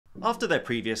After their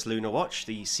previous lunar watch,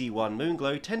 the C1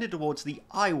 Moonglow tended towards the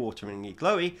eye-wateringly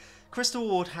glowy, Crystal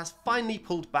Ward has finally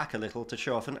pulled back a little to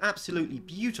show off an absolutely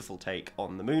beautiful take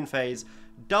on the Moonphase,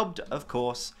 dubbed, of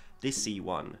course, the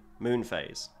C1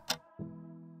 Moonphase.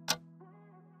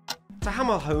 To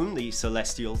hammer home the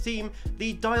celestial theme,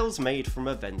 the dial's made from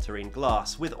aventurine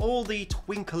glass, with all the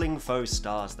twinkling faux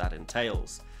stars that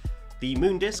entails. The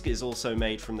moon disc is also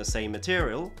made from the same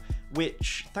material,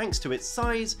 which, thanks to its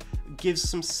size, gives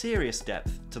some serious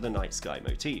depth to the night sky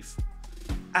motif.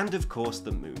 And of course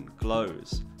the moon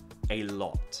glows. A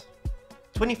lot.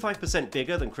 25%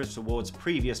 bigger than Crystal Ward's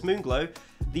previous Moonglow,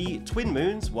 the twin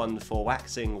moons, one for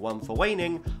waxing, one for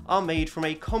waning, are made from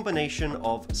a combination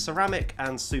of ceramic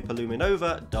and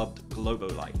superluminova dubbed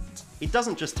Globolite. It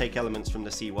doesn't just take elements from the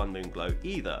C1 Moonglow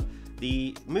either.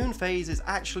 The Moonphase is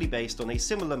actually based on a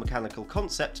similar mechanical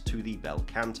concept to the Bel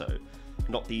Canto.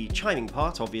 Not the chiming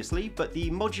part, obviously, but the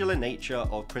modular nature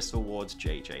of Crystal Ward's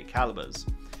JJ calibers.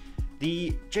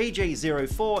 The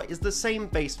JJ04 is the same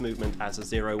base movement as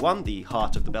a 01, the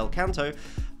heart of the Bel Canto,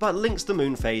 but links the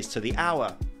Moonphase to the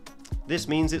hour. This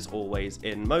means it's always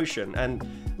in motion, and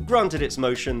granted it's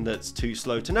motion that's too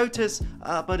slow to notice,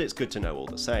 but it's good to know all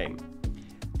the same.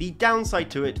 The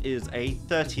downside to it is a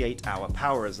 38-hour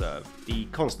power reserve. The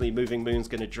constantly moving moon's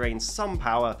going to drain some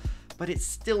power, but it's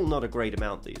still not a great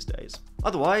amount these days.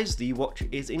 Otherwise, the watch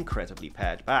is incredibly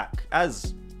pared back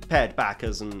as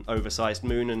an oversized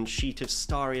moon and sheet of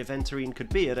starry aventurine could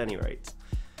be at any rate.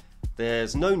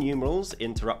 There's no numerals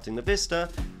interrupting the vista,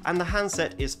 and the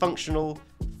handset is functional,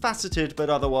 faceted,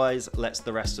 but otherwise lets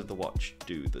the rest of the watch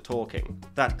do the talking.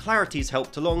 That clarity's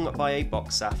helped along by a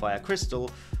box sapphire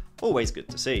crystal, always good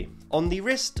to see. On the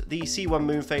wrist, the C1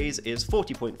 Moonphase is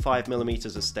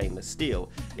 40.5mm of stainless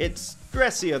steel. It's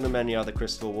dressier than many other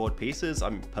Crystal Ward pieces,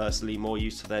 I'm personally more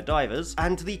used to their divers,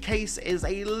 and the case is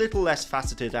a little less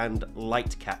faceted and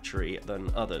light catchery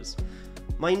than others.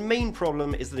 My main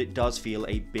problem is that it does feel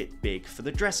a bit big for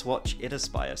the dress watch it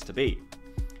aspires to be.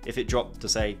 If it dropped to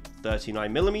say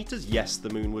 39mm, yes,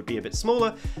 the moon would be a bit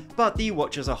smaller, but the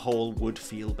watch as a whole would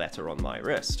feel better on my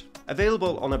wrist.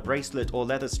 Available on a bracelet or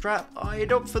leather strap,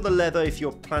 I'd opt for the leather if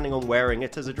you're planning on wearing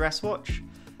it as a dress watch.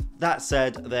 That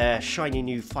said, their shiny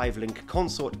new 5-link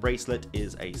consort bracelet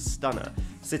is a stunner,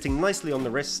 sitting nicely on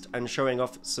the wrist and showing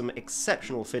off some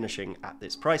exceptional finishing at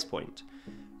this price point,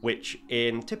 which,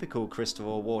 in typical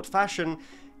Crystal Ward fashion,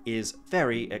 is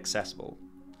very accessible.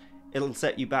 It'll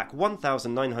set you back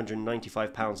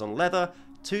 £1,995 on leather,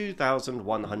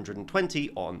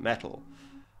 £2,120 on metal.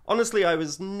 Honestly, I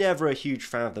was never a huge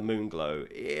fan of the Moonglow.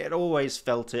 It always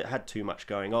felt it had too much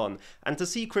going on, and to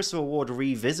see Crystal Ward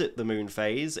revisit the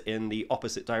Moonphase in the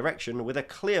opposite direction with a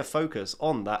clear focus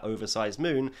on that oversized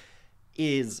moon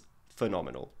is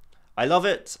phenomenal. I love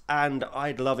it, and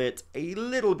I'd love it a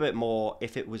little bit more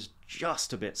if it was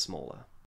just a bit smaller.